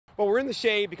Well, we're in the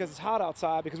shade because it's hot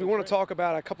outside, because we want to talk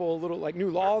about a couple of little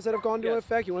new laws that have gone into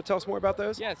effect. You want to tell us more about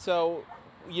those? Yeah, so,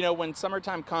 when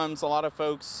summertime comes, a lot of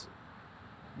folks,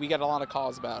 we get a lot of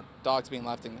calls about dogs being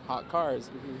left in hot cars.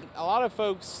 A lot of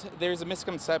folks, there's a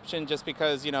misconception just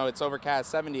because, it's overcast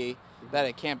 70 that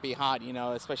it can't be hot,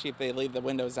 especially if they leave the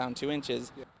windows down 2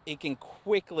 inches. It can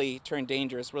quickly turn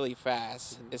dangerous really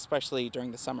fast, especially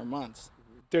during the summer months.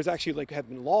 There's actually have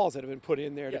been laws that have been put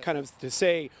in there to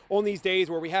say on these days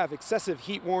where we have excessive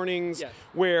heat warnings,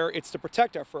 where it's to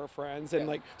protect our fur friends, and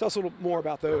tell us a little more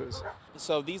about those.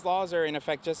 So these laws are in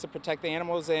effect just to protect the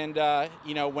animals, and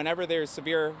whenever there's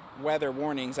severe weather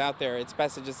warnings out there, it's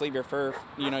best to just leave your fur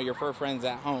friends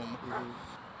at home.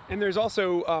 And there's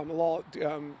also a law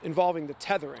involving the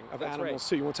tethering of animals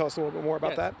too. You want to tell us a little bit more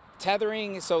about that?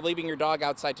 Tethering, so leaving your dog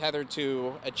outside tethered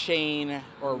to a chain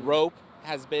or rope,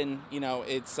 has been,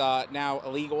 it's now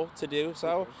illegal to do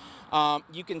so.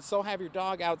 You can still have your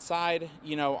dog outside,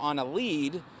 on a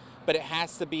lead, but it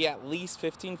has to be at least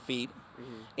 15 feet,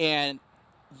 and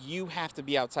you have to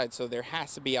be outside, so there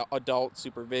has to be adult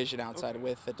supervision outside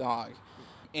with the dog.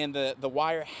 And the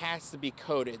wire has to be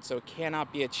coated, so it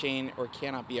cannot be a chain or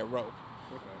cannot be a rope.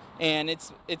 And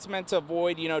it's meant to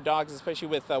avoid, dogs, especially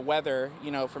with weather,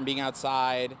 from being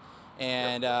outside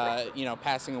and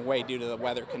passing away due to the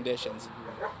weather conditions.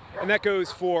 And that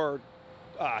goes for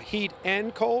heat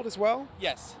and cold as well?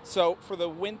 Yes. So for the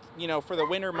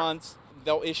winter months,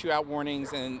 they'll issue out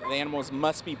warnings, and the animals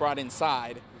must be brought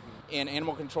inside. And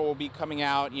animal control will be coming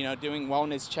out, doing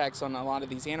wellness checks on a lot of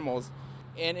these animals.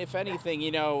 And if anything,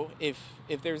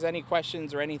 if there's any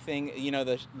questions or anything,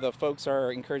 the folks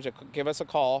are encouraged to give us a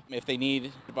call if they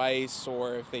need advice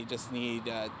or if they just need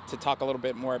to talk a little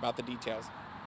bit more about the details.